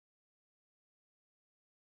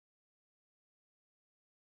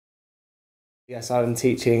Yes, I'm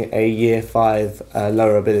teaching a Year 5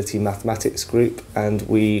 lower ability mathematics group, and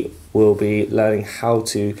we will be learning how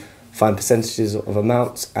to find percentages of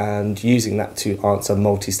amounts and using that to answer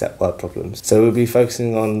multi-step word problems. So we'll be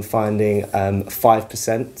focusing on finding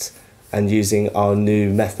 5% and using our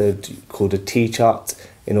new method called a T-chart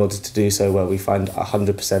in order to do so, where we find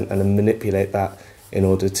 100% and then manipulate that in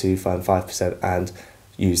order to find 5% and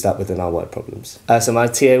use that within our word problems. So my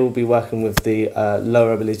TA will be working with the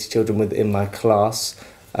lower ability children within my class,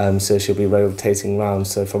 so she'll be rotating around.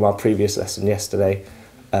 So from our previous lesson yesterday,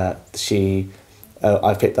 I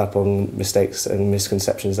picked up on mistakes and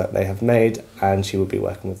misconceptions that they have made, and she will be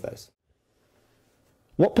working with those.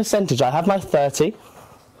 What percentage? I have my 30.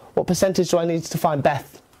 What percentage do I need to find,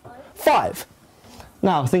 Beth? 5.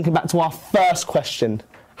 Now, thinking back to our first question,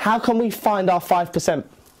 how can we find our 5%?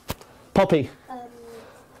 Poppy?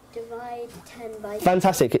 Divide 10 by 2.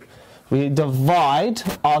 Fantastic. We divide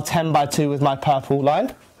our 10 by 2 with my purple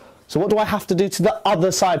line. So what do I have to do to the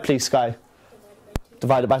other side, please, Sky?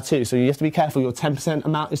 Divide it by 2. So you have to be careful. Your 10%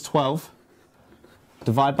 amount is 12.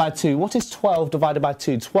 Divide by 2. What is 12 divided by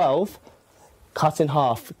 2? 12 cut in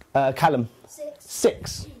half. Callum?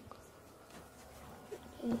 6.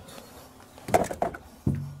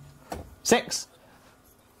 6.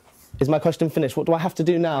 Is my question finished? What do I have to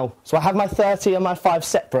do now? So I have my 30 and my 5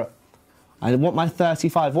 separate. I want my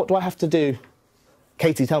 35. What do I have to do?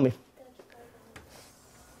 Katie, tell me.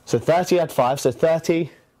 So 30 add 5, so 30.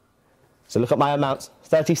 So look at my amounts.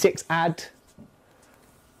 36 add.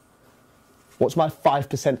 What's my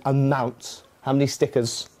 5% amount? How many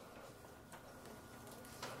stickers?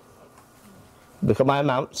 Look at my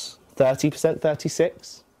amounts. 30%,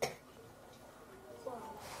 36.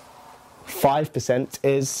 5%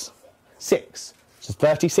 is 6. So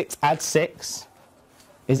 36 add 6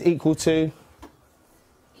 is equal to,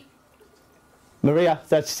 Maria,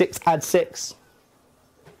 36 add 6.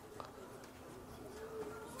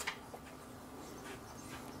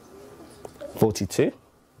 $42.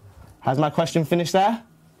 Has my question finished there?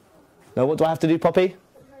 Now what do I have to do, Poppy?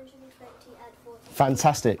 120 add 40.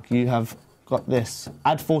 Fantastic. You have got this.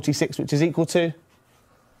 Add 46, which is equal to?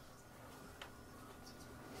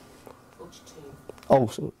 42. Oh,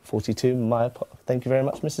 so 42. Thank you very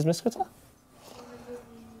much, Mrs. Miscutter.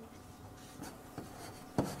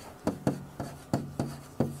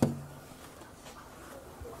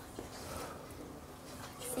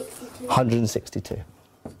 $162.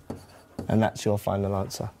 And that's your final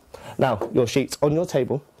answer. Now, your sheets on your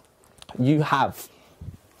table, you have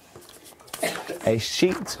a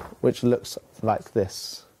sheet which looks like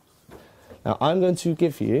this. Now, I'm going to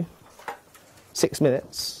give you 6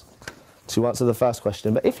 minutes to answer the first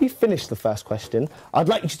question. But if you finish the first question, I'd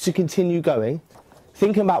like you to continue going,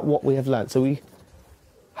 thinking about what we have learnt. So we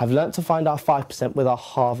have learnt to find our 5% with our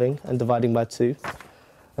halving and dividing by 2.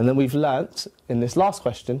 And then we've learnt, in this last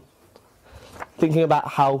question, thinking about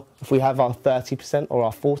how, if we have our 30% or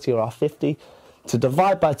our 40 or our 50, to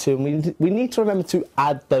divide by 2, and we need to remember to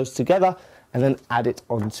add those together and then add it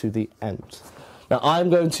onto the end. Now, I'm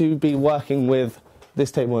going to be working with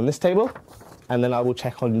this table and this table, and then I will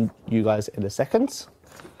check on you guys in a second.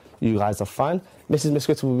 You guys are fine. Mrs.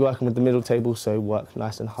 Miscutter will be working with the middle table, so work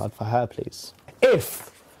nice and hard for her, please.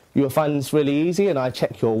 If you are finding this really easy and I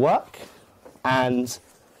check your work, and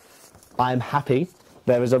I'm happy,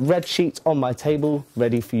 there is a red sheet on my table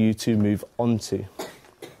ready for you to move on to.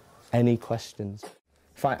 Any questions?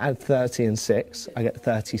 If I add 30 and 6, I get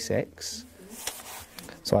 36.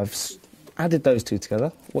 So I've added those two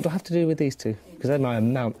together. What do I have to do with these two? Because they're my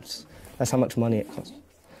amounts. That's how much money it costs.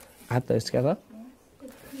 Add those together.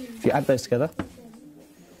 If you add those together,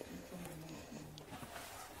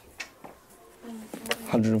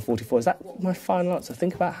 144. Is that my final answer?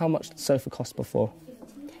 Think about how much the sofa cost before.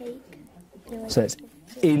 So it's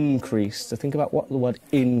increased. So think about what the word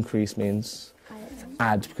increase means.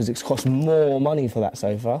 Add, because it's cost more money for that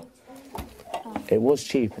sofa. It was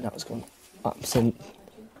cheap and that was gone up. So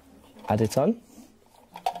add it on.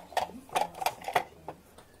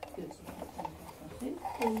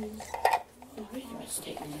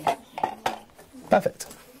 Perfect.